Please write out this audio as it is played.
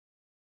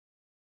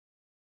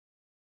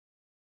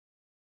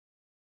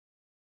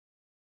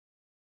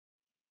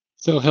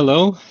So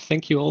hello,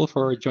 thank you all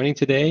for joining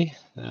today.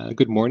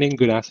 Good morning,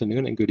 good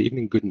afternoon, and good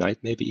evening, good night,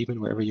 maybe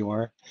even wherever you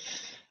are.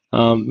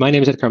 My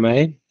name is Edgar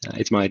Meij.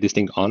 It's my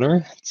distinct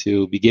honor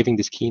to be giving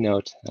this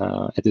keynote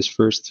at this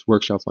first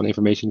workshop on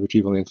information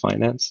retrieval in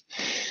finance.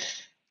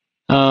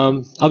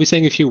 I'll be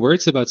saying a few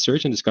words about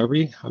search and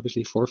discovery,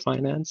 obviously for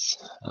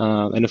finance.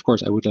 And of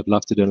course, I would have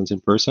loved to do this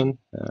in person.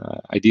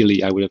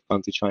 Ideally, I would have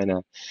gone to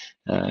China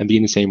and be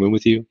in the same room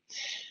with you.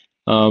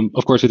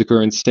 Of course, with the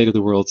current state of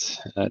the world,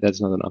 that's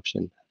not an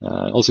option.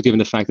 Also, given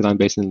the fact that I'm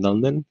based in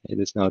London, it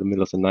is now the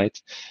middle of the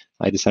night,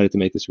 I decided to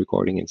make this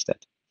recording instead.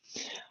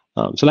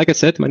 So like I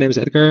said, my name is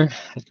Edgar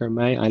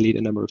Meij. I lead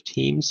a number of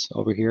teams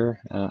over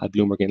here at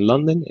Bloomberg in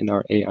London in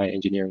our AI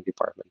engineering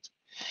department.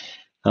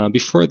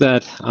 Before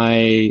that,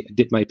 I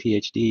did my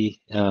PhD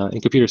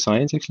in computer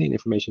science, actually, in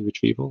information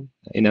retrieval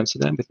in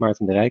Amsterdam with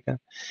Maarten de Rijke.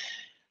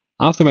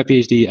 After my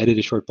PhD, I did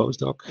a short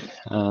postdoc,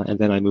 and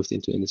then I moved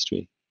into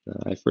industry.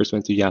 I first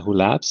went to Yahoo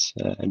Labs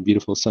in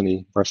beautiful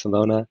sunny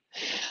Barcelona,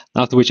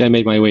 after which I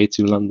made my way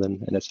to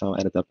London, and that's how I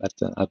ended up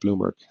at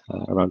Bloomberg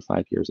around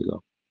 5 years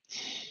ago.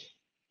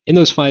 In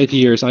those 5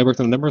 years, I worked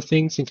on a number of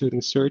things, including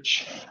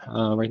search.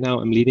 Right now,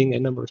 I'm leading a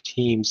number of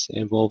teams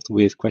involved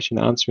with question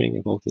answering,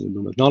 involved in the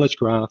Bloomberg Knowledge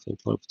Graph,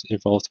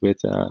 involved with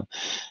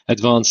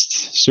advanced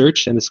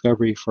search and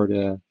discovery for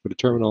the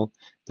terminal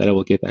that I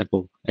will give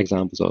ample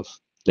examples of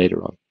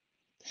later on.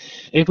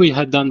 If we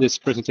had done this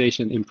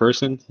presentation in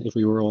person, if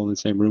we were all in the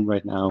same room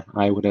right now,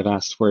 I would have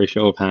asked for a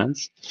show of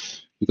hands,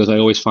 because I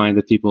always find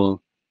that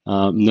people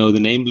know the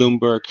name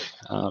Bloomberg,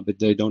 but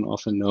they don't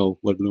often know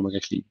what Bloomberg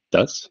actually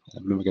does,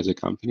 Bloomberg as a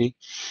company.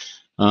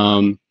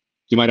 You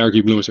might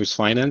argue Bloomberg is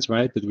finance,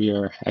 right? But we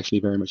are actually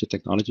very much a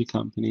technology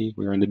company.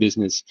 We are in the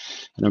business,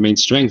 and our main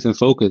strength and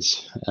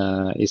focus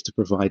is to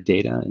provide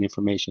data and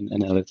information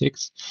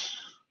analytics,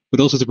 but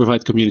also to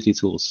provide community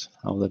tools.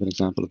 I'll have an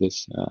example of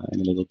this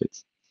in a little bit.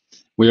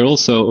 We are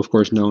also, of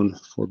course, known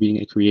for being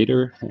a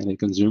creator and a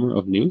consumer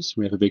of news.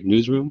 We have a big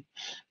newsroom,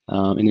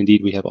 and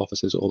indeed we have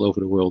offices all over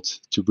the world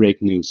to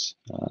break news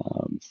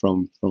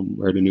from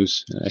where the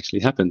news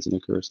actually happens and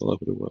occurs all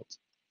over the world.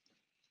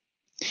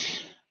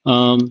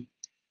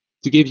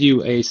 To give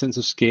you a sense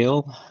of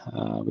scale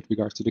with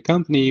regards to the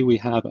company, we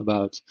have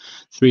about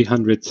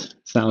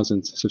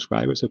 300,000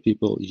 subscribers, so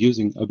people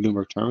using a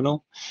Bloomberg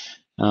terminal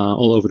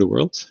all over the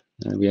world.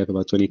 And we have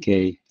about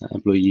 20K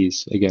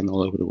employees, again,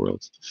 all over the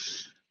world.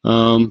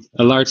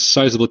 A large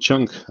sizable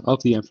chunk of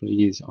the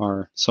employees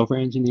are software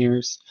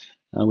engineers,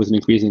 with an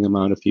increasing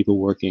amount of people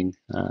working,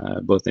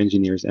 both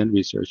engineers and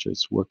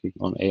researchers working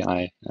on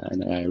AI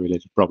and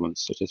AI-related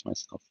problems, such as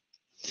myself.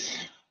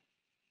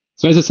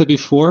 So as I said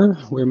before,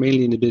 we're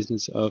mainly in the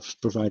business of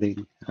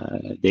providing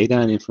data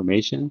and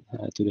information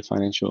to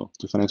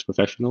finance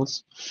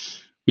professionals.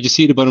 What you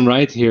see at the bottom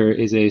right here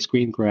is a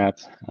screen grab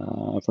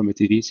from a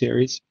TV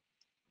series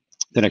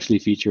that actually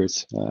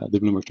features the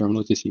Bloomberg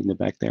terminal that you see in the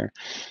back there.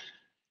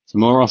 So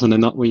more often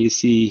than not, when you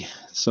see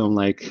some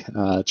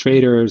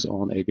traders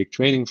on a big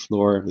trading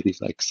floor with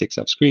these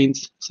 6-up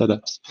screens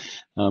setups,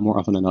 more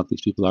often than not, these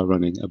people are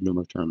running a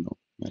Bloomberg terminal,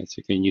 right? So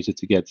you can use it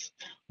to get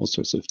all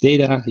sorts of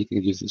data. You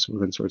can use it to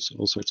run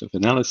all sorts of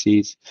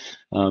analyses,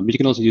 but you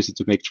can also use it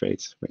to make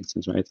trades, for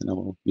instance, right? And I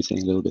will be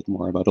saying a little bit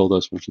more about all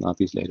those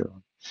functionalities later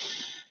on.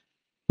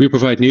 We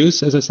provide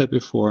news, as I said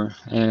before,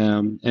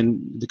 and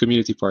the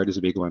community part is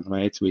a big one,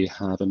 right? We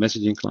have a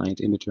messaging client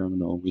in the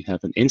terminal. We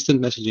have an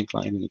instant messaging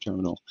client in the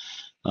terminal,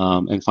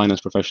 and finance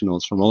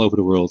professionals from all over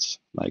the world,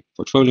 like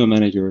portfolio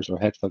managers or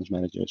hedge funds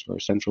managers or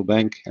central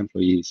bank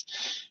employees,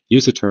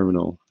 use the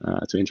terminal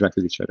to interact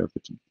with each other.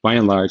 But by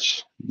and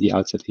large, the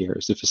outset here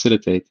is to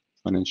facilitate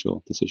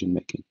financial decision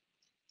making.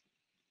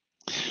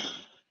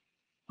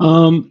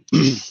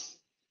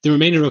 The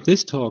remainder of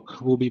this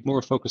talk will be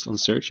more focused on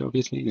search,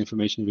 obviously, and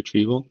information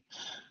retrieval.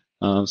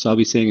 So I'll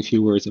be saying a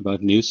few words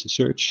about news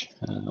search,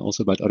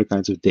 also about other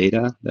kinds of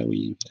data that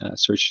we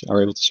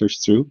are able to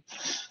search through,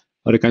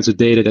 other kinds of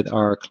data that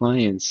our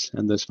clients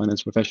and those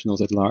finance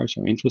professionals at large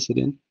are interested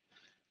in.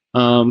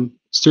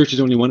 Search is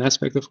only one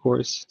aspect, of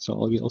course, so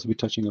I'll also be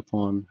touching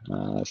upon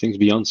things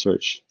beyond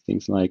search,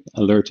 things like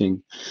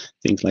alerting,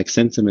 things like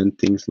sentiment,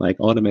 things like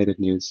automated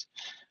news.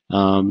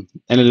 And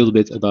a little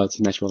bit about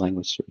natural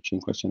language search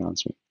and question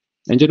answering,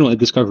 and general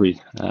discovery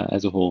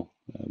as a whole,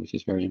 which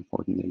is very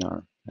important in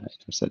our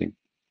setting.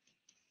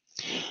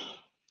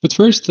 But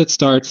first, let's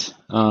start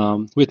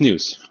with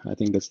news. I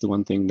think that's the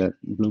one thing that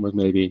Bloomberg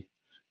may be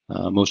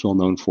most well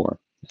known for,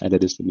 and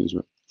that is the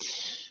newsroom.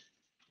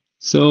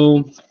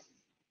 So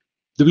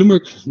the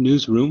Bloomberg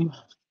newsroom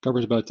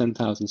covers about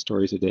 10,000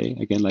 stories a day.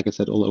 Again, like I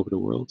said, all over the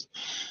world.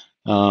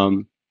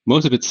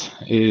 Most of it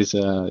is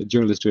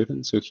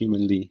journalist-driven, so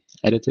humanly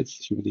edited,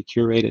 humanly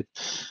curated.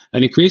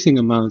 An increasing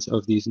amount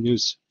of these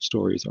news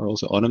stories are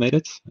also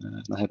automated.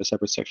 And I have a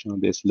separate section on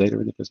this later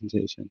in the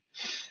presentation.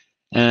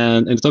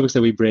 And the topics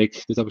that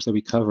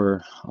we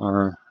cover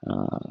are,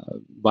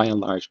 by and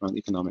large, around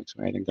economics,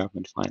 right, and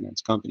government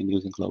finance, company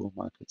news, and global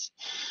markets.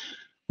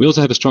 We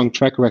also have a strong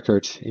track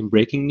record in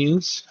breaking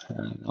news.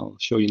 I'll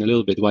show you in a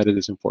little bit why that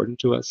is important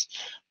to us.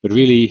 But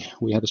really,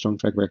 we have a strong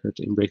track record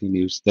in breaking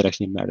news that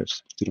actually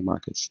matters to the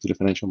markets, to the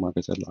financial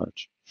markets at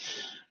large.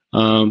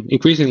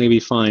 Increasingly,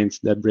 we find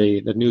that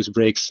news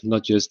breaks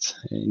not just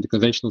in the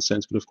conventional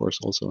sense, but of course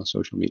also on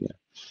social media.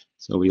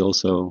 So we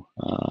also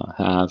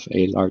have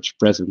a large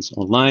presence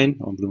online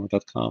on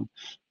Bloomberg.com,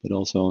 but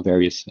also on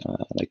various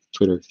like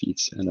Twitter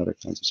feeds and other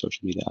kinds of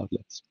social media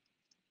outlets.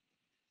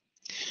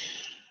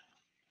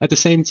 At the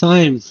same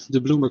time,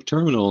 the Bloomberg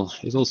terminal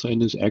is also a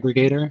news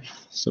aggregator.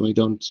 So we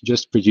don't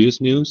just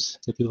produce news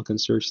that people can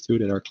search through,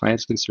 that our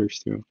clients can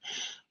search through,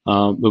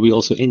 but we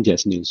also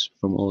ingest news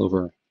from all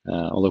over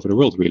the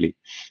world, really.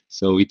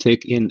 So we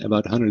take in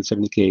about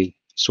 170K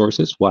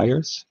sources,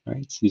 wires,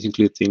 right? These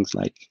include things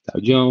like Dow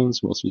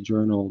Jones, Wall Street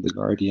Journal, The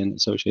Guardian,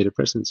 Associated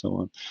Press, and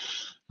so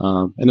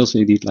on. And also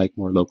indeed like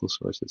more local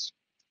sources.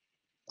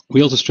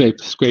 We also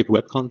scrape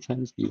web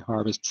content. We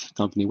harvest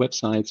company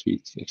websites.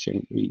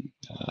 We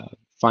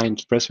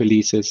find press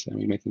releases and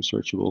we make them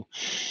searchable.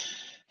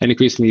 And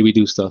increasingly, we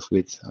do stuff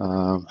with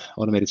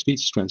automated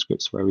speech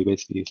transcripts, where we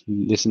basically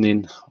listen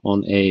in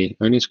on a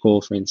earnings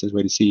call, for instance,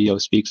 where the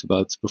CEO speaks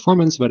about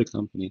performance about a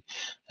company,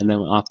 and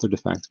then after the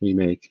fact, we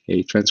make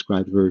a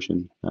transcribed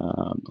version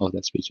of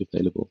that speech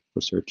available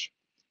for search.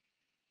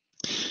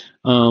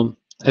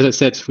 As I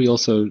said, we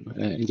also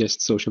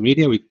ingest social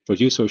media. We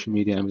produce social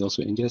media, and we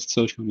also ingest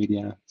social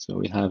media. So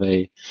we have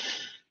a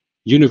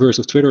universe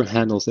of Twitter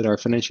handles that are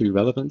financially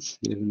relevant,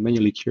 that are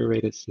manually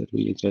curated, that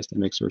we ingest and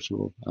make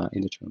searchable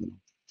in the terminal.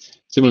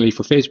 Similarly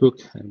for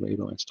Facebook and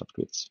Weibo and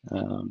StockTwits.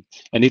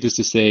 And needless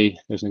to say,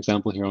 there's an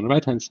example here on the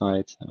right-hand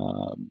side.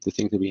 The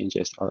things that we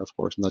ingest are, of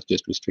course, not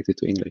just restricted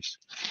to English.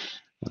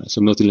 So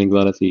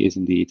multilinguality is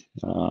indeed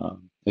a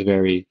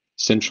very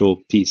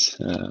central piece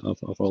of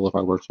all of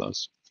our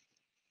workflows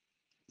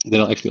that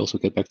I'll actually also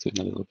get back to in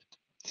a little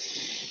bit.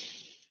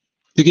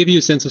 To give you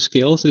a sense of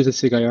scale, so this is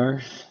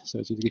SIGIR,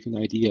 so to give you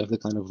an idea of the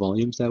kind of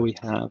volumes that we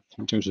have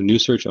in terms of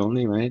news search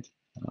only, right?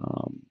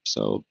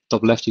 So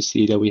top left, you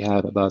see that we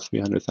have about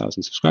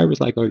 300,000 subscribers,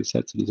 like I already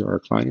said. So these are our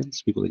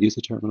clients, people that use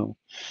the terminal.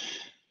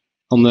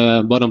 On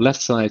the bottom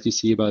left side, you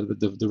see about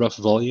the rough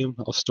volume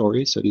of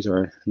stories. So these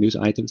are news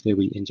items that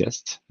we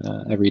ingest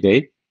every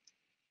day.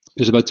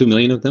 There's about 2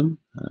 million of them.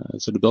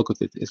 So the bulk of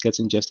it gets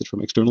ingested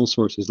from external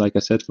sources, like I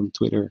said, from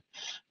Twitter,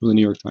 from the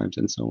New York Times,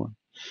 and so on.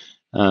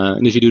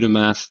 And if you do the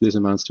math, this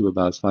amounts to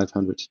about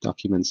 500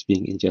 documents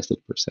being ingested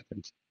per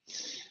second.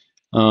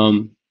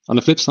 On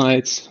the flip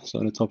side, so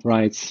on the top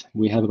right,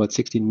 we have about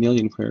 16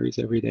 million queries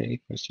every day,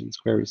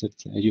 queries that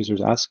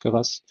users ask of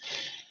us.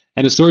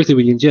 And the stories that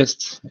we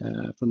ingest,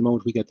 from the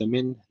moment we get them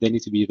in, they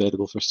need to be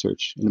available for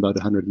search in about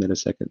 100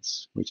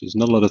 milliseconds, which is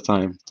not a lot of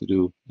time to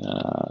do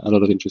a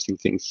lot of interesting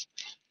things,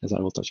 as I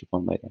will touch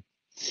upon later.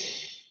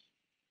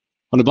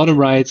 On the bottom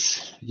right,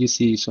 you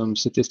see some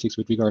statistics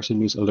with regards to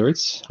news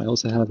alerts. I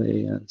also have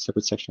a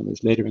separate section on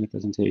this later in the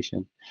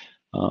presentation.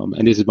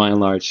 And this is by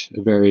and large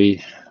a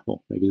very,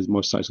 well, maybe the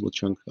most sizable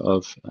chunk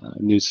of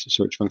news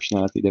search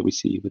functionality that we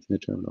see within the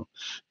terminal.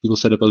 People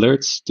set up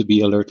alerts to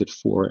be alerted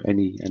for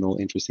any and all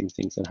interesting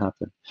things that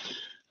happen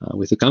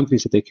with the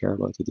companies that they care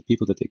about, with the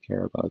people that they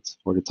care about,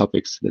 or the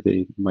topics that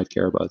they might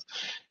care about.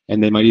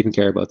 And they might even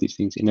care about these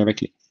things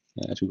indirectly,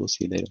 as we will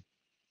see later.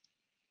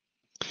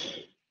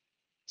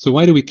 So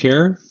why do we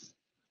care?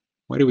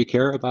 Why do we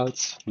care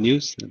about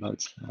news,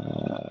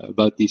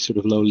 about these sort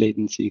of low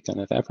latency kind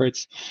of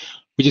efforts?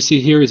 What you see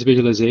here is a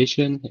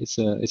visualization. It's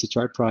a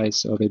chart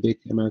price of a big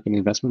American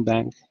investment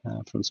bank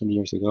from some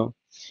years ago.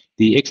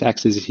 The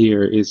x-axis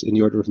here is in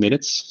the order of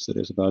minutes. So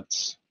there's about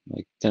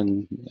like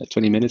 10,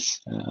 20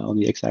 minutes on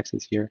the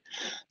x-axis here.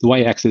 The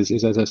y-axis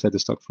is, as I said, the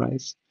stock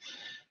price.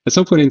 At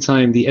some point in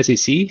time, the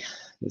SEC,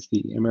 that's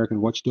the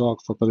American watchdog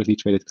for publicly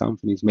traded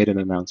companies, made an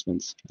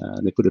announcement.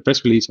 They put a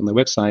press release on their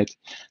website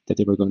that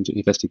they were going to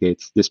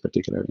investigate this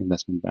particular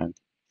investment bank.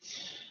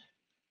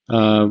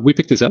 We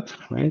picked this up,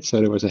 right?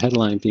 So there was a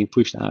headline being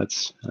pushed out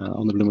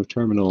on the Bloomberg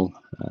terminal,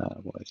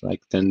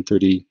 like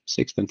 10:36,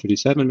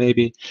 10:37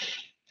 maybe,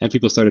 and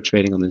people started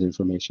trading on this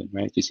information,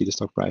 right? You see the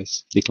stock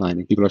price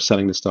declining. People are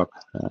selling the stock,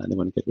 and they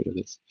want to get rid of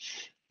this.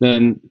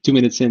 Then 2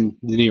 minutes in,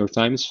 the New York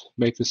Times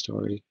breaks the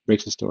story,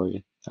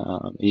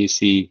 and you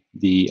see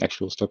the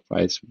actual stock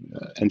price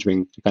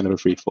entering kind of a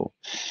free fall.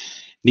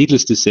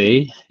 Needless to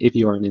say, if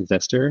you are an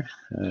investor,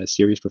 a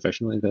serious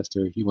professional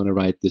investor, you want to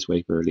ride this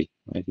wave early,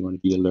 right? You want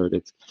to be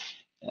alerted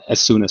as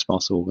soon as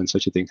possible when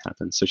such a thing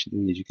happens, such a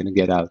thing that you can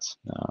get out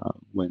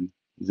when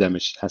the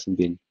damage hasn't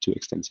been too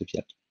extensive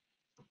yet.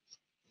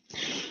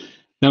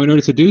 Now, in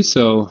order to do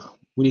so,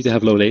 we need to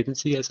have low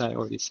latency, as I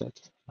already said.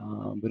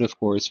 But of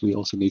course, we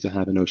also need to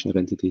have a notion of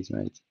entities,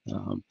 right?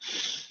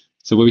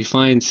 So what we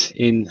find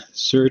in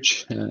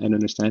search and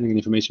understanding and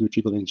information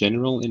retrieval in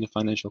general in the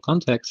financial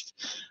context,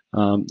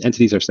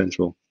 entities are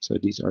central. So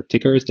these are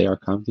tickers, they are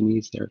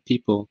companies, they are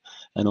people,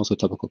 and also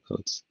topical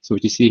codes. So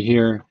what you see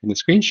here in the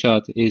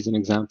screenshot is an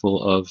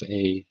example of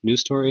a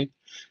news story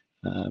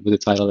with the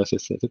title that's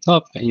at the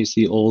top, and you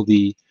see all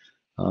the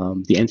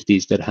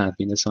entities that have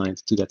been assigned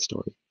to that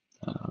story.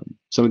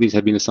 Some of these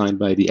have been assigned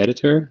by the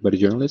editor, by the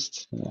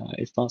journalist,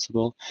 if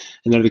possible.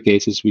 In other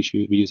cases, we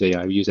use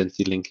AI, we use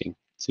entity linking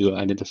to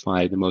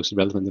identify the most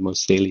relevant, the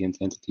most salient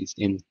entities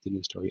in the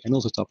news story, and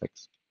also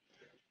topics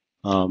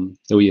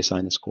that we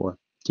assign a score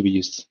to be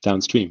used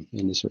downstream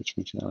in the search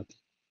functionality.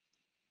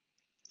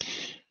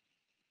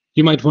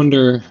 You might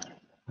wonder,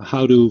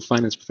 how do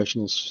finance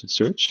professionals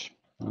search?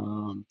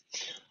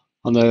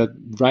 On the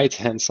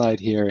right-hand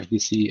side here, you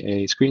see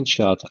a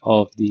screenshot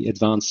of the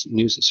Advanced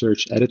News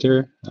Search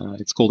Editor.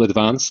 It's called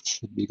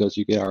Advanced because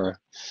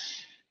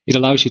it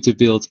allows you to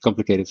build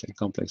complicated and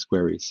complex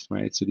queries,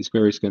 right? So these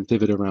queries can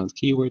pivot around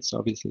keywords,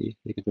 obviously.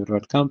 They can pivot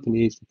around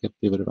companies, they can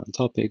pivot around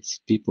topics,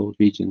 people,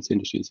 regions,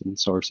 industries, and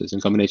sources,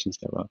 and combinations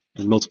thereof,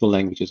 and multiple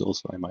languages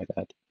also, I might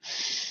add.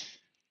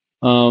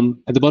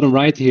 At the bottom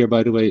right here,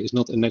 by the way, is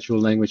not a natural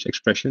language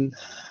expression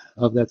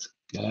of that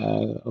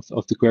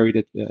of the query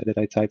that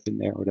I typed in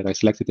there or that I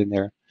selected in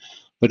there,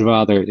 but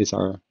rather is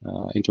our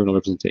internal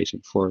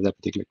representation for that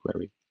particular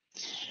query.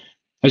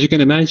 As you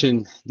can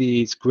imagine,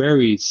 these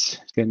queries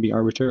can be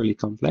arbitrarily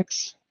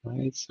complex,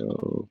 right?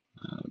 So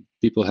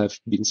people have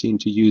been seen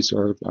to use,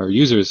 or our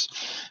users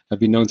have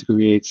been known to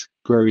create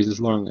queries as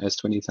long as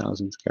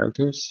 20,000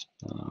 characters.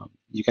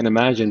 You can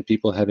imagine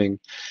people having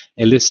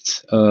a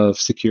list of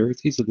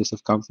securities, a list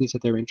of companies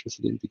that they're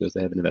interested in because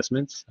they have an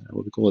investment,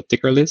 what we call a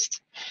ticker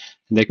list.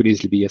 And there could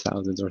easily be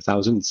 1,000 or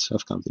thousands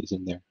of companies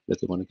in there that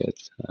they want to get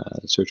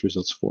search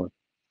results for.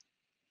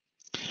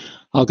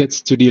 I'll get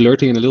to the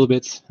alerting in a little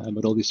bit,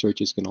 but all these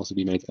searches can also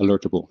be made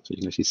alertable. So you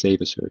can actually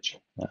save a search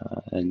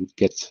and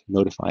get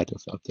notified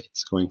of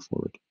updates going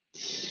forward.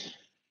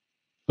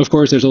 Of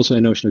course, there's also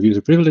a notion of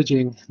user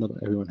privileging. Not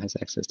everyone has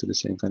access to the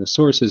same kind of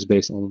sources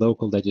based on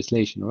local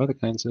legislation or other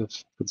kinds of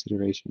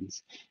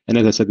considerations. And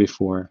as I said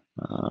before,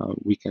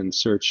 we can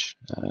search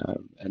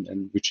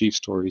and retrieve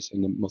stories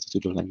in a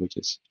multitude of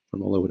languages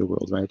from all over the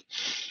world, right?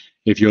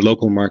 If your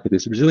local market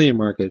is a Brazilian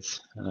market,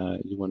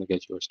 you want to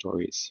get your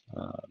stories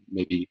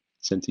maybe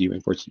sent to you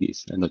in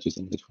Portuguese and not just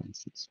English, for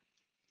instance.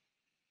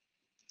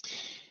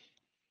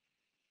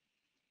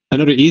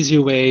 Another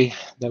easier way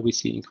that we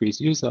see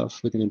increased use of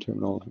within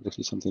Terminal, this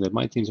is something that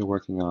my teams are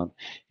working on,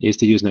 is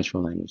to use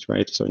natural language,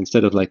 right? So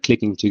instead of like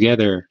clicking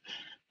together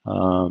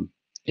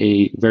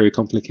a very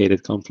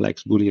complicated,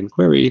 complex Boolean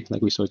query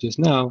like we saw just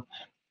now,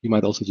 you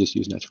might also just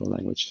use natural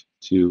language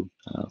to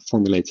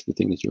formulate the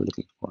thing that you're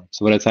looking for.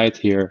 So what I typed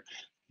here,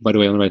 by the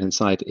way, on the right-hand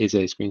side, is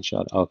a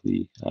screenshot of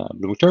the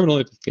Bloomberg terminal,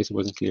 if in case it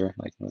wasn't clear,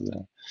 like one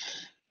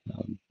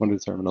of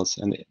the terminals.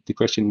 And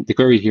the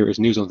query here is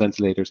news on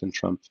ventilators and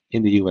Trump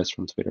in the US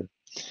from Twitter.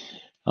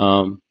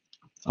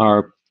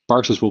 Our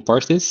parsers will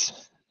parse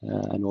this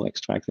and will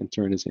extract and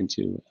turn this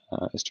into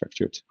a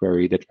structured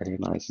query that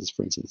recognizes,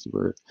 for instance,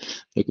 we're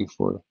looking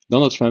for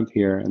Donald Trump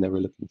here, and then we're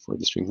looking for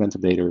the string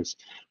ventilators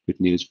with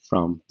news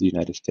from the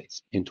United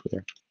States in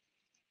Twitter.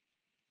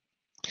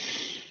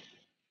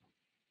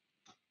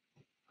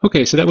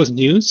 Okay, so that was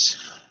news.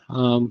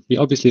 We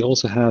obviously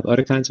also have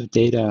other kinds of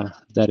data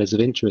that is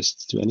of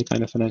interest to any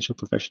kind of financial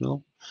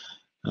professional.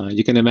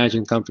 You can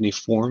imagine company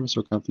forms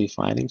or company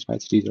filings, right?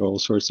 So these are all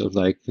sorts of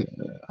like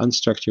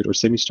unstructured or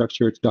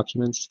semi-structured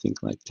documents,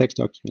 think like text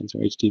documents or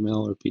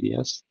HTML or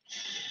PDFs.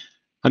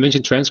 I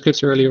mentioned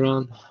transcripts earlier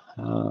on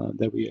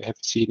that we have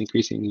seen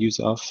increasing use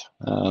of.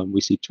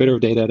 We see Twitter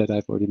data that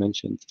I've already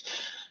mentioned.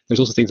 There's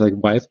also things like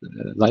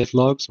live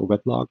logs or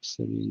web logs,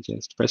 I mean,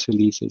 just press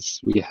releases.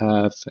 We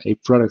have a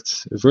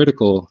product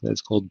vertical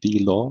that's called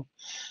B-Law,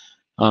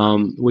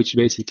 which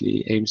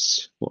basically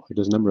aims, well, it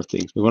does a number of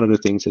things, but one of the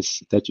things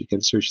is that you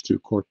can search through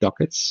court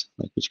dockets,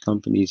 like which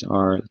companies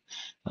are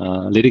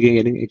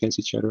litigating against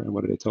each other and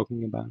what are they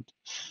talking about.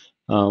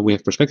 We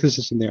have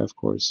prospectuses in there, of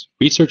course.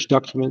 Research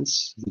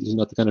documents. This is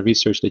not the kind of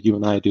research that you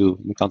and I do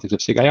in the context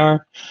of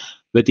SIGIR,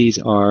 but these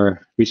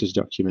are research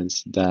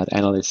documents that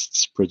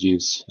analysts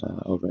produce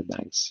over at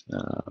banks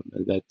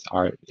that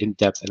are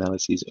in-depth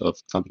analyses of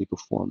company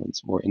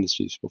performance or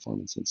industry's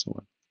performance and so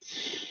on.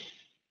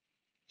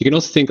 You can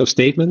also think of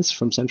statements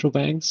from central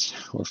banks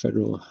or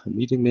federal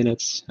meeting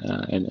minutes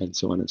and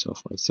so on and so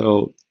forth.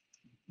 So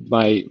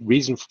my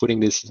reason for putting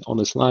this on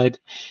the slide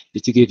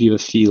is to give you a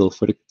feel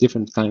for the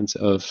different kinds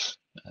of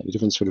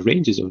different sort of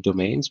ranges of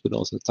domains, but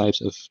also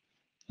types of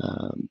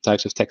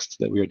text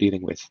that we are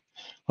dealing with.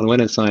 On one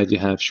hand side, you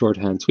have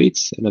shorthand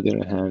tweets, and on the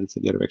other hand,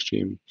 at the other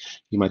extreme,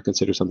 you might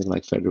consider something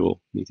like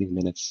federal meeting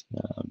minutes,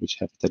 which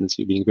have a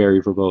tendency of being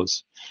very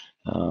verbose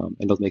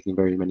and not making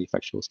very many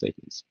factual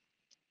statements.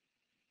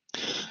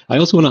 I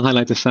also want to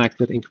highlight the fact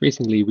that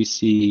increasingly we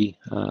see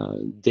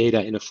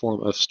data in a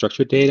form of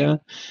structured data.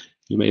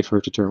 You may have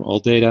heard the term all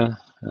data.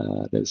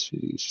 That's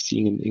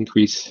seeing an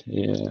increase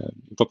in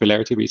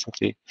popularity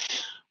recently,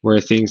 where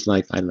things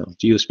like, I don't know,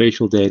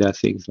 geospatial data,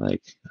 things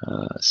like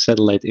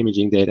satellite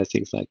imaging data,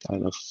 things like, I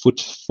don't know,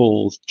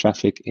 footfall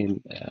traffic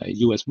in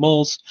US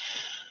malls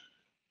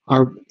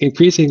are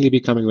increasingly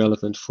becoming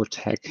relevant for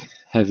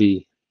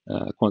tech-heavy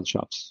quant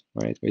shops,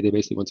 right? Where they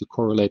basically want to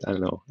correlate, I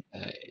don't know,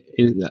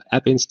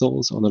 app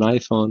installs on an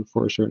iPhone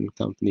for a certain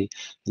company,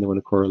 and they want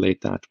to correlate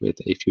that with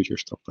a future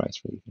stock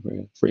price,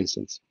 for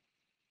instance.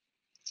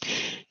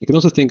 You can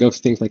also think of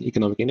things like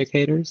economic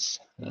indicators,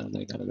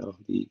 like, I don't know,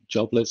 the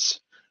jobless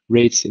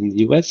rates in the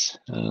US,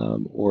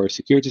 or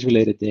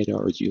securities-related data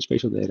or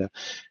geospatial data,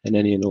 and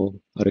any and all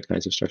other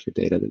kinds of structured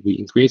data that we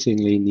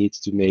increasingly need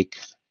to make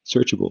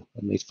searchable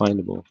and made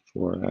findable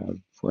for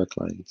our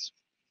clients.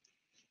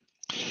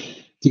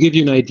 To give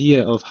you an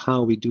idea of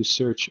how we do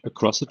search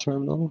across the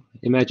terminal,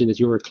 imagine that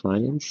you're a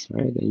client,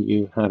 right, and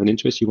you have an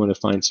interest, you want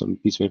to find some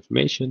piece of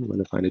information, you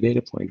want to find a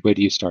data point. Where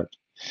do you start?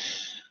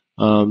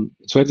 So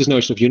I have this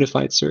notion of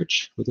unified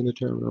search within the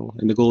terminal,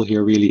 and the goal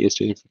here really is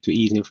to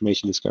ease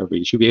information discovery.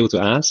 You should be able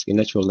to ask in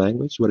natural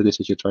language what it is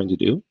that you're trying to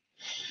do,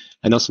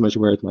 and not so much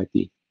where it might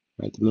be.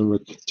 Right? The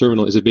Bloomberg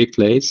terminal is a big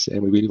place,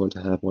 and we really want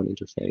to have one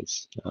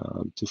interface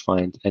to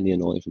find any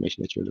and all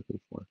information that you're looking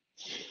for.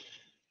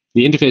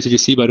 The interface that you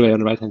see, by the way, on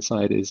the right-hand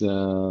side is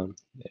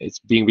it's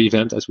being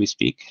revamped as we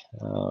speak,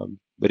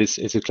 but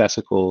it's a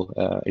classical,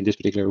 in this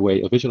particular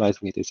way of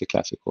visualizing it, it's a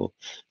classical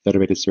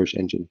federated search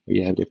engine where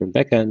you have different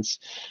backends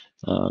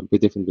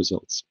with different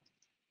results,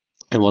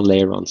 and one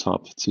layer on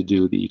top to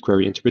do the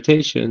query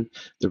interpretation,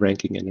 the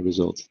ranking, and the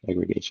result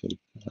aggregation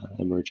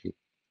and merging.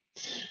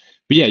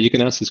 But yeah, you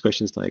can ask these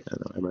questions like, I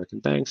don't know, American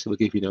banks. It will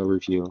give you an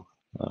overview.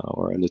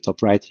 Or in the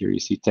top right here, you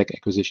see tech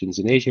acquisitions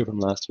in Asia from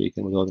last week,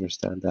 and we all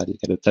understand that. You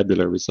get a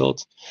tabular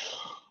result.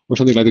 Or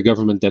something like the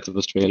government debt of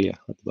Australia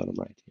at the bottom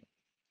right here.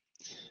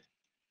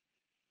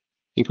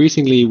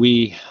 Increasingly,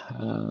 we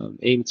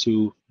aim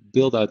to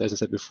build out, as I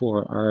said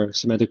before, our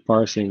semantic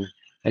parsing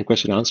and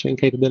question answering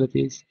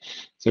capabilities.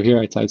 So here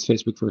I typed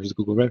Facebook versus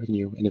Google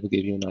revenue, and it will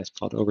give you a nice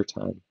plot over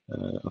time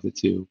of the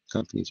two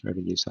companies'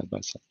 revenue side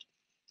by side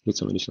with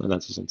some initial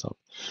analysis on top.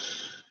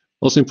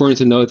 Also important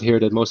to note here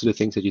that most of the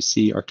things that you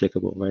see are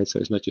clickable, right? So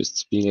it's not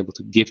just being able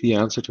to give the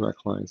answer to our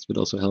clients, but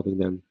also helping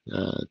them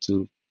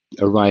to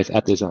arrive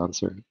at this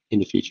answer in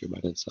the future by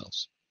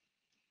themselves.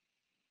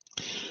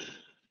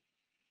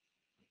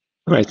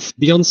 All right,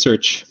 beyond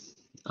search.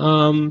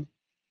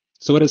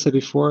 So what I said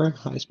before,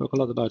 I spoke a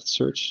lot about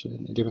search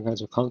in different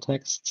kinds of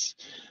contexts.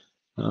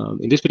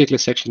 In this particular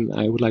section,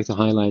 I would like to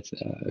highlight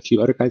a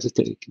few other kinds of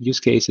use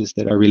cases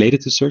that are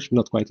related to search, but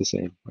not quite the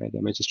same. Right?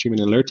 I mentioned streaming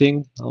and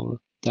alerting. I'll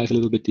dive a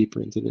little bit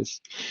deeper into this.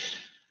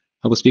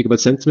 I will speak about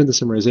sentiment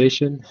and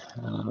summarization,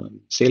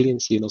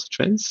 saliency and also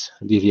trends,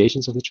 and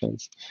deviations of the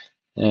trends.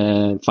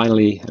 And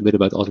finally, a bit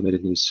about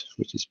automated news,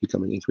 which is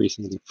becoming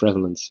increasingly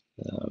prevalent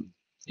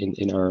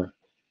in our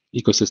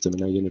ecosystem,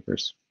 in our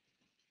universe.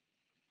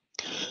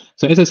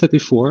 So as I said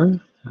before,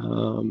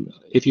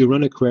 if you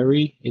run a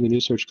query in a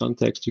new search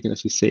context, you can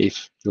actually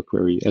save your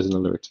query as an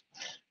alert.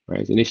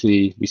 Right?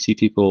 Initially, we see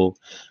people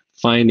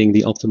finding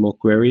the optimal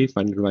query,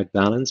 finding the right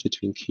balance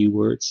between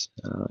keywords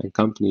and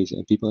companies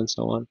and people and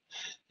so on.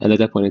 And at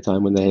that point in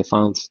time, when they have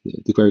found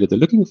the query that they're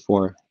looking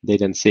for, they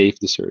then save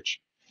the search.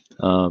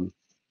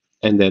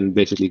 And then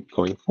basically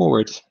going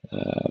forward,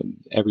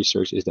 every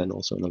search is then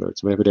also an alert.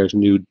 So whenever there's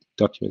new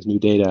documents, new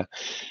data,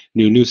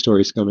 new news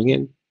stories coming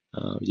in,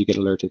 you get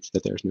alerted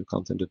that there's new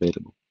content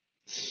available.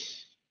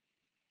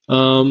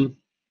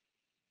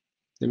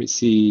 Let me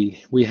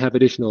see. We have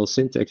additional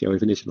syntax. We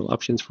have additional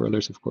options for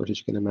alerts, of course, as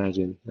you can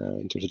imagine.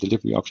 In terms of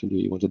delivery option, do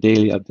you want a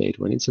daily update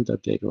or an instant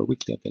update or a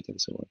weekly update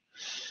and so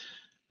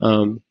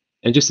on.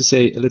 And just to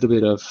say a little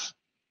bit of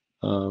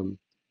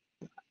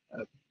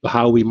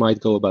how we might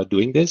go about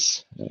doing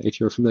this. If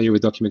you're familiar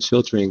with documents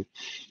filtering,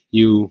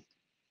 you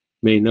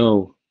may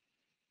know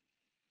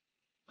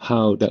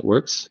how that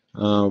works.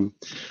 But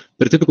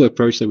a typical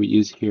approach that we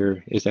use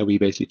here is that we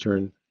basically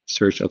turn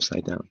search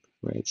upside down,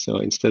 right? So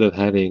instead of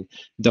having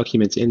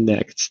documents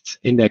indexed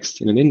in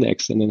an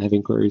index and then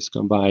having queries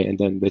come by and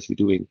then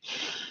basically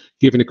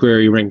given a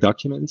query, rank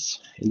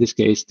documents, in this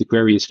case, the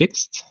query is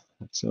fixed.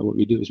 So what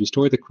we do is we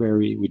store the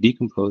query, we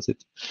decompose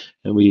it,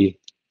 and we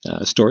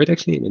store it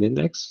actually in an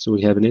index. So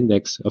we have an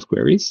index of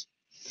queries.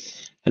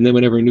 And then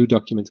whenever a new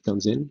document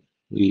comes in,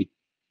 we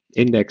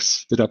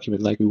index the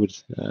document like we would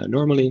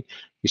normally.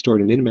 We store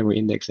it in an in-memory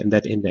index, and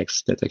that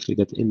index, that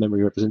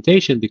in-memory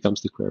representation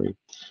becomes the query.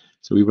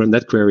 So we run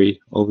that query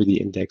over the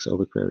index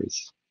over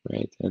queries,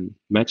 right? And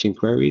matching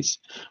queries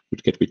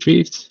would get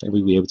retrieved, and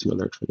we'd be able to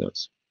alert for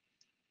those.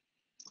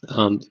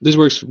 This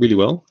works really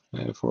well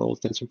for all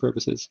intents and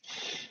purposes.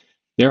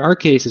 There are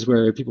cases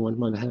where people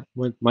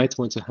might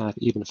want to have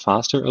even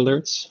faster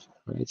alerts,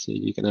 right? So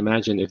you can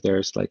imagine if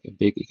there's like a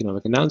big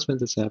economic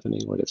announcement that's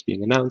happening or that's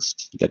being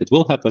announced that it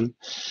will happen.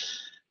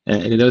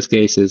 And in those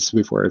cases,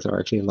 reports are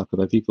actually unlocked,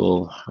 but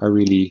people are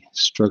really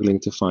struggling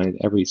to find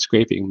every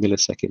scraping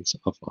milliseconds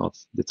of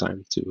the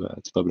time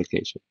to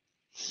publication.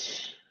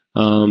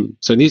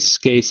 So in these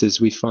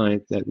cases, we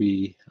find that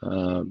we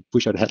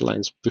push out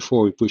headlines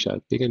before we push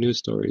out bigger news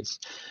stories.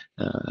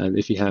 And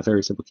if you have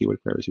very simple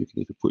keyword queries, we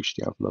can even push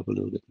the envelope a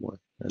little bit more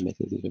and make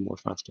it even more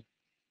faster.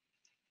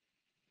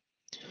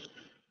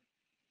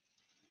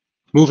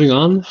 Moving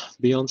on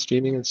beyond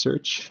streaming and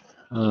search,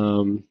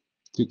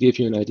 to give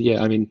you an idea,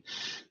 I mean,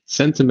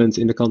 sentiment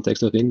in the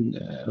context of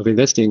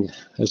investing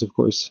has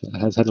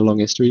had a long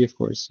history, of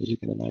course, as you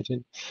can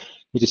imagine.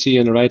 What you see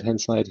on the right-hand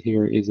side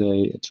here is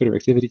a Twitter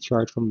activity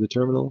chart from the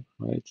terminal,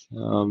 right?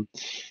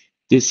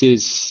 This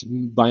is,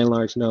 by and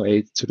large, now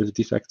a sort of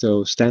de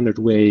facto standard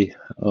way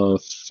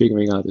of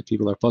figuring out if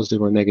people are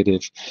positive or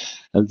negative,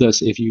 and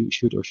thus if you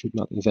should or should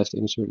not invest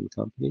in a certain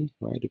company,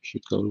 right? If you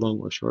should go long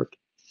or short.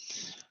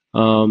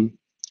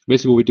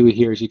 Basically, what we do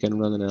here is you can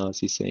run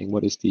analysis saying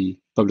what is the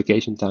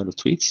publication time of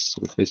tweets, so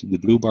it's basically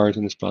the blue bars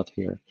in this plot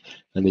here,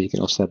 and then you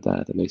can offset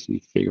that and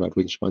basically figure out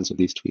which ones of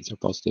these tweets are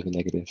positive and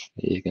negative.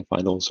 And you can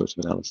find all sorts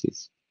of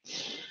analyses.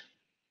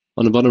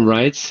 On the bottom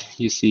right,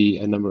 you see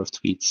a number of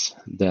tweets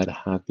that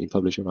have been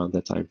published around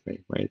that time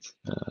frame, right?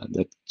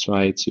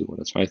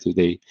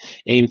 They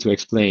aim to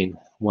explain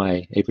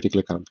why a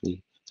particular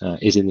company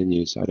is in the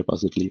news, either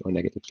positively or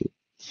negatively.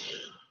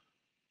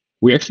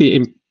 We're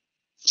actually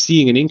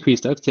seeing an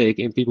increased uptake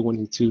in people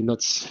wanting to not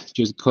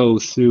just go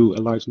through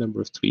a large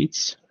number of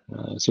tweets.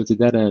 So to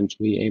that end,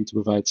 we aim to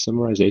provide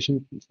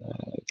summarization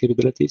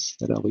capabilities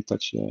that I will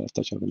touch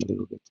on in a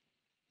little bit.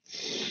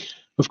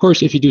 Of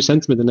course, if you do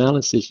sentiment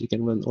analysis, you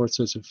can run all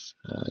sorts of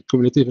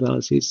cumulative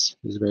analyses.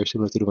 This is very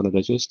similar to the one that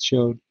I just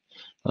showed.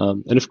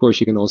 And of course,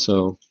 you can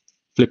also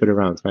flip it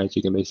around, right?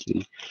 You can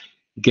basically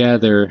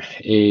gather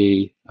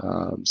a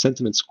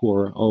sentiment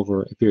score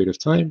over a period of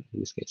time, in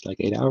this case, like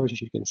 8 hours,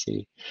 as you can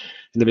see,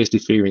 and then basically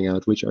figuring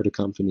out which are the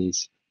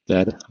companies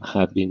that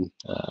have been,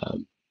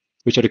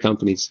 which are the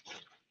companies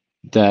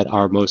that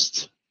are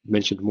most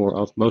mentioned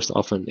most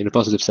often in a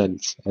positive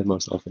sense and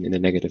most often in a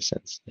negative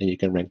sense, and you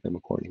can rank them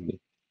accordingly.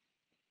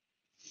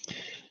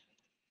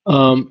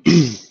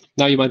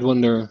 Now you might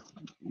wonder,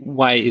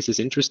 why is this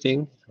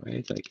interesting,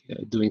 right? Like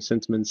doing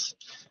sentiments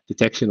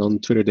detection on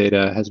Twitter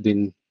data has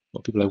been,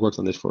 well, people have worked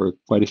on this for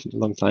quite a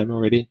long time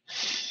already.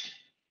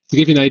 To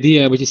give you an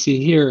idea, what you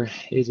see here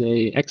is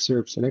an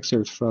excerpt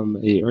from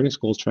a earnings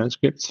call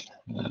transcript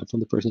from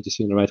the person that you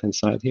see on the right-hand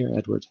side here,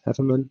 Edward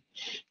Hefferman.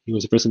 He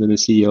was the president and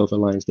CEO of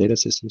Alliance Data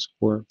Systems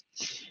Corp.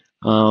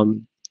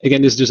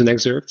 Again, this is just an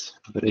excerpt,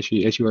 but as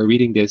you are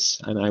reading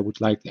this, and I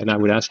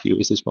would ask you,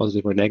 is this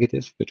positive or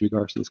negative with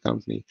regards to this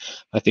company?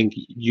 I think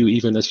you,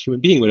 even as a human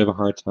being, would have a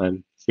hard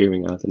time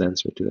figuring out an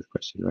answer to that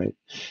question, right?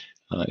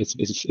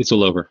 It's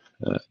all over.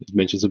 It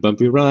mentions a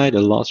bumpy ride,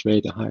 a loss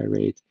rate, a higher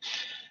rate.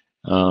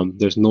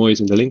 There's noise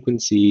and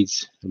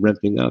delinquencies,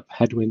 ramping up,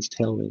 headwinds,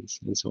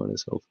 tailwinds, and so on and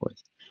so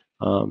forth.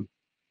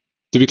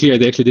 To be clear,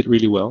 they actually did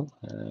really well.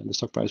 The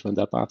stock price went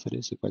up after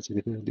this, so quite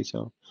significantly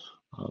so.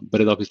 But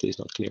it obviously is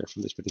not clear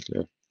from this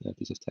particular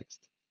piece of text.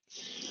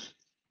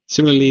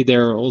 Similarly,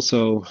 there are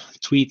also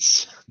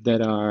tweets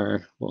that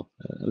are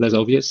less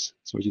obvious.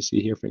 So what you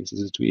see here, for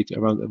instance, is a tweet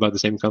about the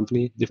same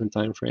company, different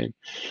time frame.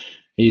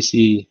 And you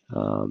see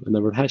a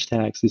number of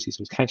hashtags. You see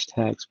some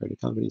hashtags where the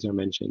companies are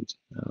mentioned,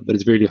 but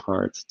it's really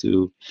hard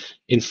to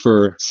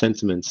infer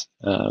sentiment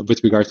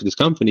with regard to this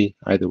company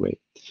either way.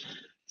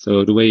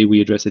 So the way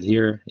we address it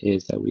here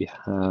is that we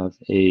have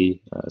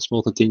a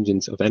small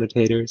contingent of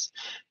annotators,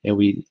 and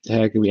we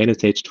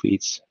annotate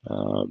tweets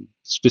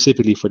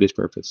specifically for this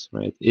purpose,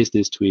 right? Is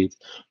this tweet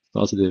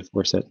positive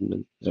or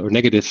sentiment or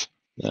negative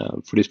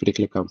for this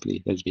particular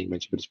company that is being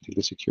mentioned for this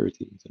particular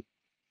security?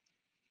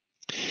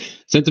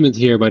 Sentiment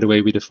here, by the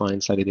way, we define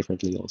slightly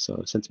differently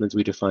also. Sentiment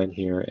we define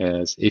here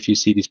as, if you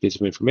see this piece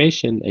of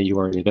information and you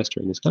are an investor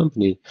in this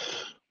company,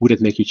 would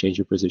it make you change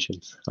your position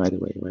either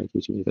way, right?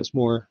 Would you invest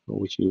more or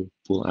would you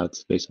pull out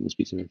based on this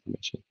piece of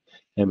information?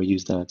 And we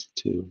use that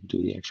to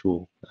do the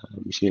actual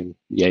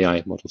the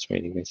AI model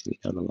training basically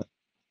down the line.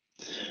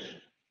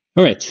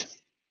 All right.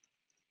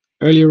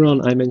 Earlier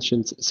on, I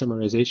mentioned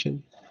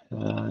summarization,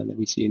 and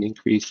we see an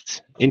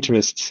increased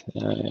interest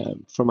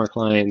from our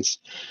clients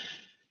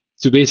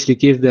to basically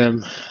give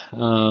them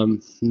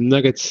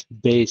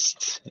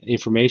nuggets-based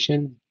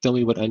information. Tell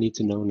me what I need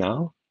to know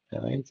now,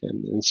 right?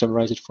 And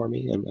summarize it for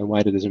me and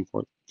why that is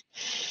important.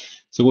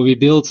 So what we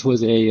built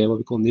was what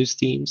we call news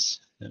themes.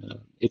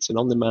 It's an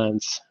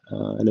on-demand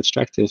and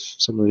abstractive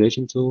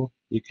summarization tool.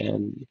 You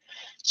can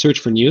search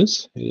for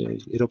news.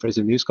 It operates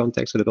in news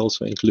context, but it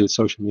also includes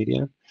social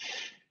media.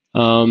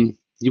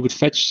 You would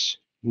fetch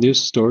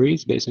news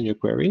stories based on your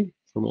query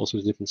from all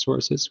sorts of different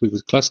sources. We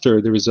would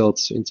cluster the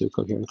results into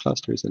coherent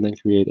clusters and then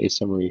create a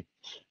summary,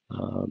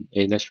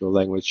 a natural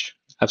language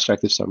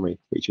abstractive summary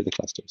for each of the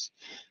clusters.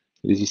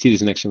 As you see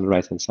this next on the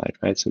right-hand side,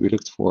 right? So we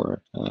looked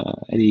for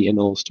any and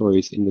all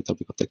stories in the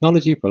topic of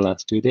technology for the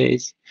last 2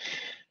 days.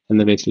 And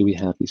then basically we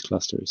have these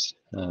clusters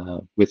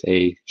with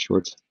a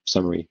short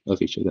summary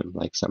of each of them,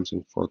 like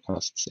Samsung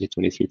forecasts a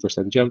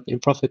 23% jump in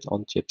profit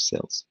on chip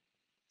sales.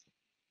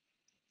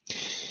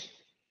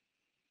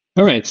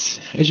 All right,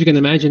 as you can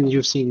imagine,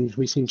 we've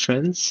seen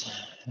trends.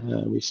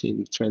 We've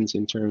seen trends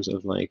in terms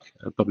of like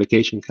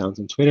publication count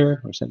on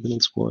Twitter or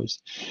sentiment scores.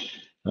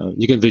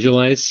 You can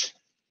visualize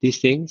these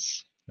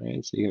things,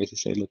 right? So you can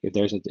basically say, look, if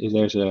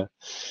there's an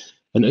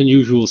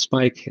unusual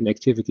spike in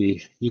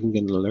activity, you can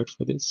get an alert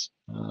for this.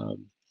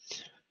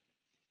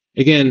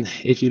 Again,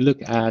 if you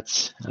look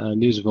at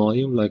news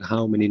volume, like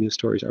how many news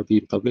stories are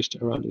being published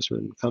around a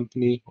certain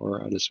company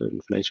or on a certain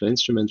financial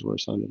instrument or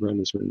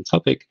around a certain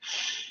topic,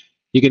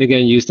 You can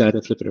again use that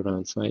and flip it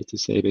around, right? To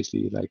say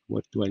basically like,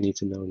 what do I need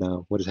to know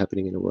now? What is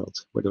happening in the world?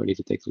 What do I need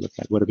to take a look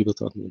at? What are people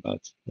talking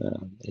about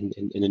in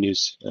the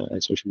news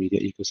and social media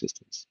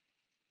ecosystems?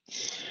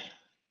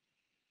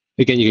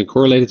 Again, you can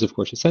correlate it, of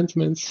course, with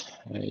sentiment.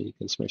 You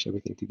can smash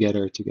everything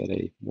together to get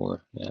a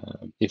more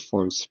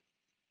informed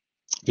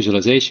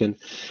visualization.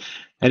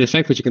 And in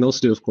fact, what you can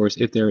also do, of course,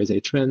 if there is a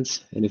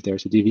trend and if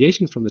there's a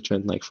deviation from the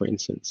trend, like for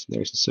instance,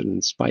 there's a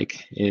certain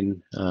spike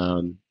in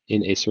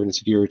a certain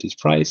security's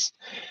price,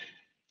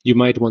 you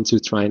might want to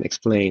try and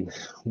explain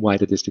why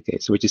that is the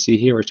case. So what you see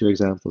here are two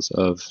examples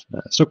of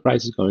stock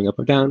prices going up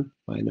or down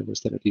by a number of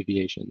standard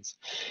deviations.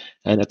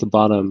 And at the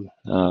bottom,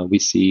 we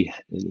see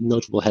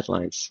notable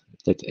headlines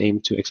that aim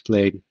to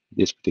explain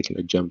this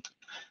particular jump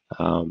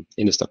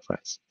in the stock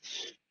price.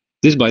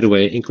 This, by the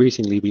way,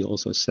 increasingly we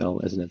also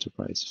sell as an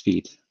enterprise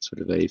feed,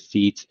 sort of a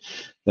feed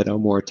that our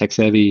more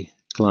tech-savvy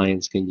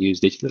clients can use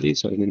digitally,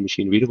 so in a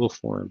machine-readable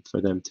form for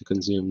them to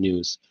consume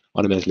news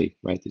automatically,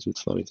 right? This would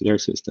flow into their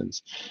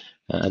systems,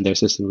 and their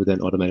system would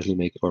then automatically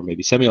make, or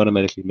maybe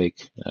semi-automatically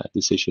make, a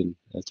decision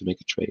to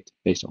make a trade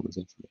based on this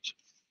information.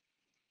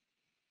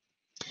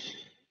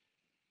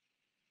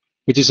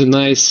 Which is a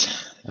nice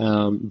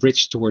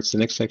bridge towards the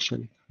next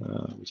section,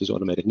 which is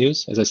automated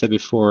news. As I said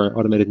before,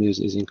 automated news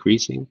is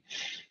increasing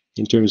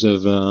in terms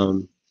of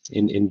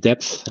in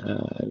depth,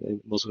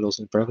 and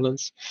also in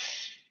prevalence.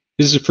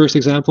 This is the first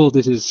example.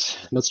 This is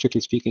not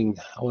strictly speaking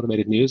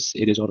automated news.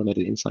 It is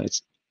automated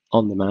insights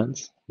on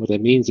demand. What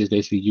that means is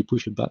basically you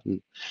push a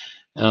button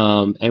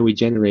and we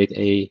generate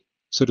a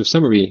sort of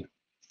summary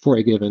for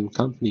a given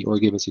company or a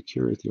given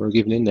security or a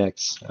given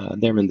index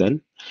there and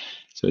then.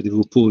 So it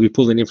will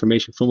pull in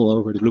information from all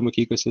over the Bloomberg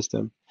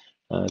ecosystem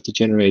to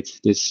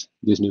generate this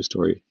news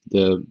story.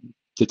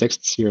 The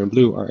texts here in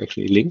blue are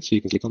actually linked, so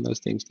you can click on those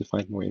things to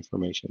find more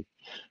information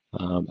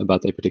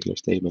about a particular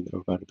statement or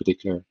about a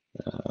particular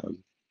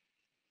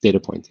data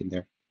point in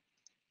there.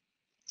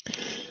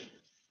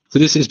 So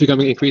this is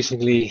becoming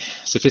increasingly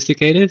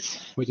sophisticated.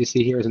 What you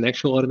see here is an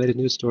actual automated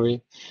news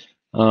story.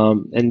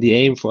 And the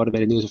aim for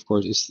automated news, of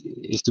course,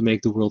 is to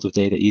make the world of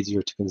data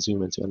easier to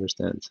consume and to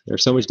understand.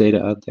 There's so much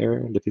data out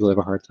there that people have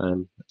a hard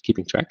time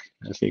keeping track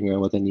and figuring out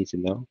what they need to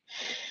know.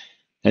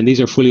 And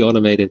these are fully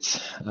automated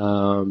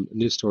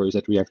news stories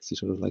that react to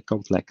sort of like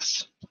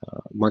complex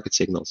market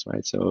signals,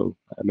 right? So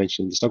I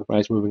mentioned the stock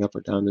price moving up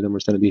or down, the number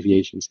of standard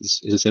deviations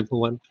is a simple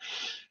one,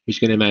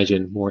 which you can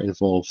imagine more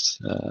involved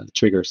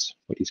triggers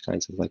for these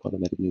kinds of like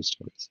automated news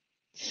stories.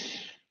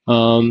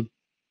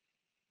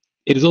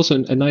 It is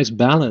also a nice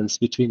balance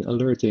between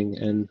alerting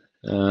and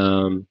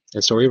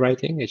story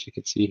writing, as you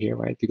can see here,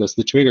 right? Because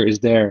the trigger is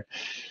there.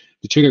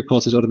 The trigger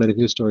causes automated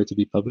news story to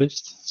be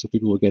published, so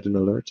people will get an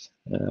alert.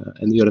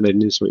 And the automated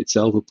news story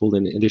itself will pull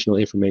in additional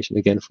information,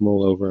 again, from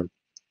all over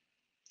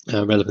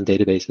relevant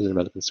databases and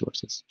relevant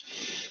sources.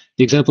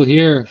 The example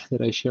here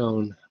that I've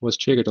shown was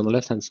triggered on the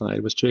left-hand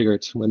side, was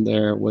triggered when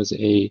there was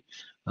a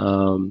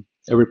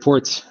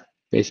report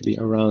basically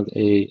around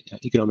a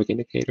economic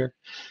indicator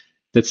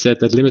that said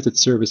that limited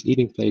service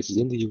eating places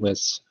in the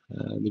US,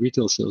 the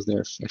retail sales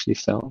there actually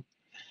fell.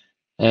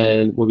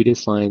 And what we did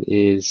find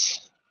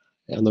is,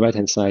 on the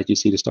right-hand side, you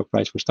see the stock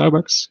price for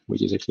Starbucks,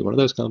 which is actually one of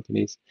those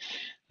companies.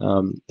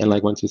 And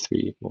like 1, 2,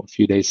 3, well, a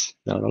few days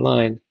down the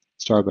line,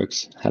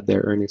 Starbucks had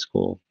their earnings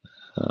call,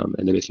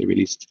 and they basically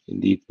released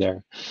indeed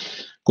their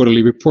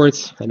quarterly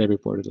report, and they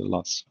reported a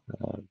loss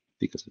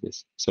because of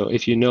this. So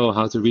if you know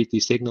how to read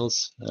these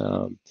signals,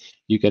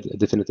 you get a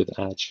definitive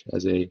edge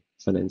as a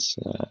finance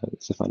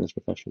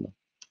professional.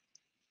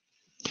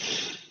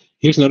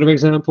 Here's another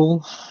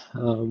example,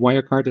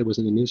 Wirecard that was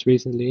in the news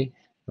recently,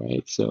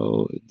 right?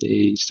 So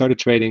they started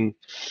trading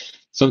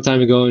some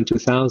time ago in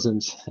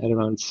 2000 at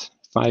around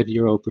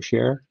 €5 per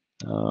share.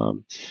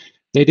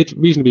 They did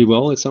reasonably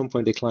well. At some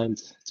point, they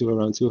climbed to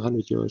around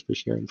 €200 per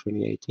share in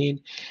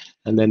 2018,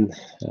 and then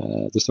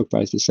the stock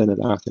price descended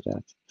after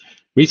that.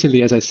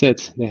 Recently, as I said,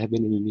 they have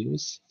been in the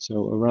news.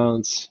 So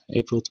around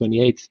April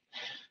 28th,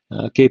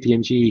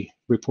 KPMG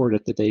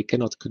reported that they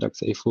cannot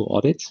conduct a full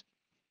audit.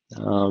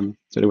 So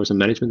there was some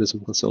management and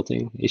some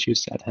consulting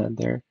issues at hand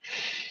there.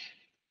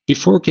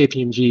 Before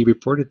KPMG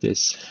reported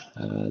this,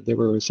 there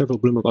were several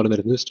Bloomberg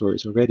automated news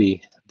stories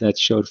already that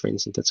showed, for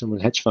instance, that some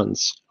hedge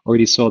funds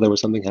already saw there was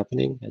something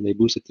happening and they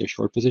boosted their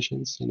short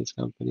positions in this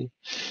company.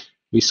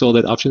 We saw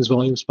that options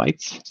volume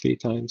spiked 3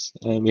 times,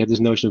 and we had this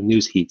notion of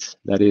news heat.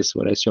 That is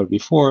what I showed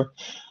before.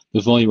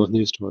 The volume of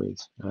news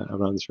stories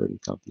around a certain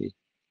company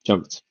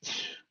jumped.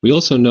 We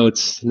also noted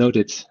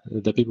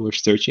that people were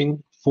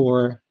searching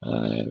for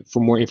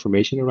more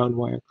information around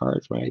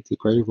Wirecard, right? The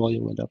query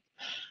volume went up.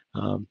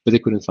 But they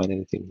couldn't find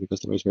anything because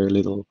there was very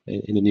little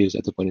in the news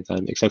at the point in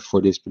time, except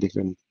for this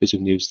particular bit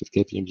of news that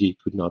KPMG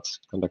could not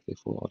conduct a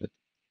full audit.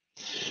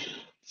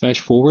 Fast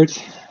forward,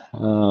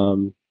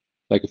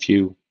 like a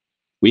few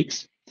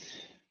weeks.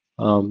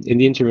 In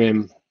the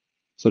interim,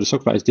 so the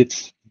stock price did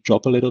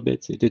drop a little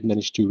bit. It did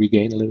manage to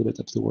regain a little bit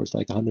up towards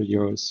like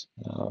 €100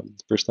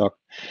 per stock.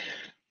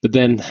 But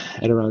then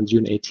at around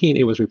June 18,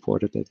 it was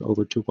reported that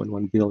over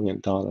 $2.1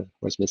 billion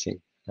was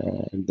missing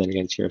and then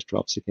again, shares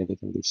dropped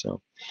significantly.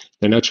 So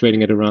they're now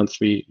trading at around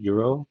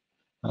 €3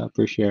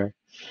 per share.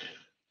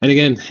 And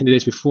again, in the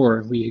days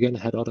before, we again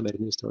had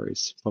automated news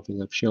stories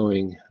popping up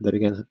showing that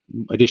again,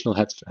 additional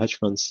hedge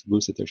funds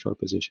boosted their short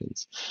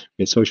positions.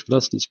 We had social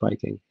velocity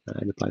spiking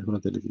and applied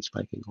volatility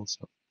spiking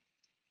also.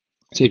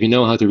 So if you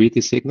know how to read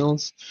these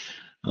signals,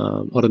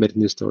 automated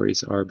news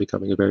stories are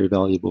becoming a very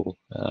valuable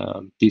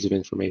piece of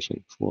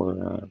information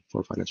for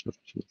finance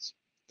professionals.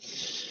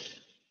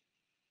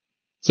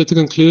 So to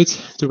conclude,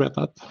 to wrap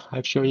up,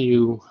 I've shown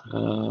you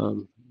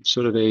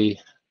sort of a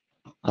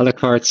a la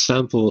carte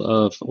sample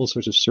of all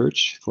sorts of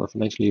search for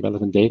financially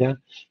relevant data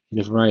in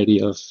a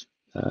variety of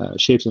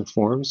shapes and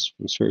forms,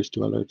 from search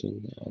to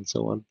alerting and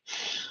so on.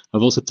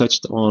 I've also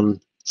touched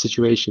on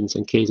situations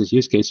and cases,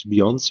 use cases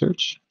beyond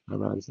search,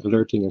 around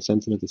alerting and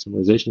sentiment and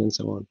summarization and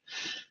so on.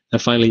 And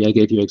finally, I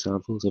gave you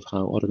examples of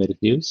how automated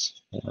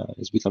news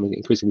is becoming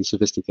increasingly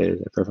sophisticated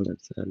and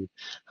prevalent, and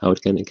how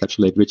it can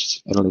encapsulate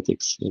rich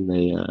analytics in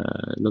a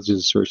not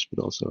just a search,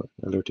 but also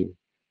alerting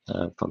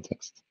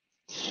context.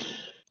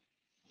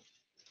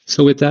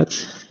 So with that,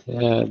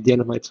 the end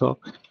of my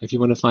talk. If you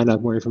want to find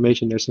out more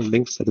information, there's some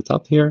links at the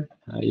top here.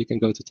 You can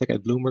go to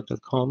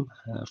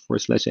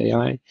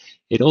tech@bloomberg.com/AI.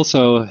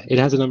 It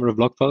has a number of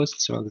blog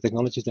posts around the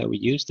technologies that we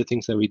use, the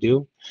things that we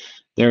do.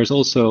 There's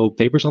also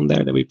papers on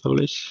there that we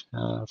publish,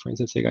 for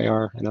instance,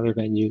 FinIR and other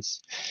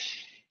venues.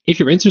 If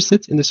you're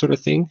interested in this sort of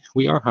thing,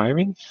 we are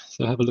hiring.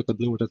 So have a look at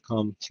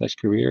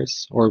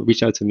bloomberg.com/careers or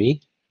reach out to me.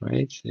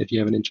 Right? If you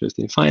have an interest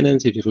in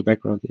finance, if you have a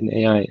background in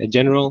AI in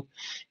general,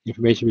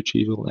 information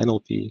retrieval,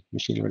 NLP,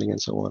 machine learning, and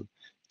so on,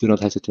 do not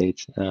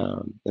hesitate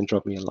and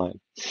drop me a line.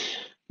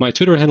 My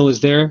Twitter handle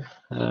is there,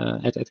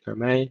 at Edgar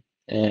Meij,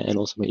 and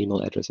also my email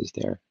address is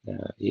there,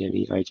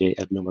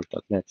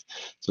 emeij@bloomberg.net.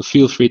 So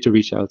feel free to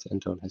reach out and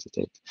don't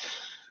hesitate.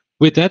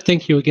 With that,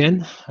 thank you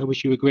again. I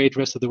wish you a great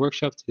rest of the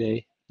workshop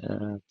today,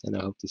 and I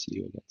hope to see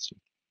you again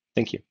soon.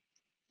 Thank you.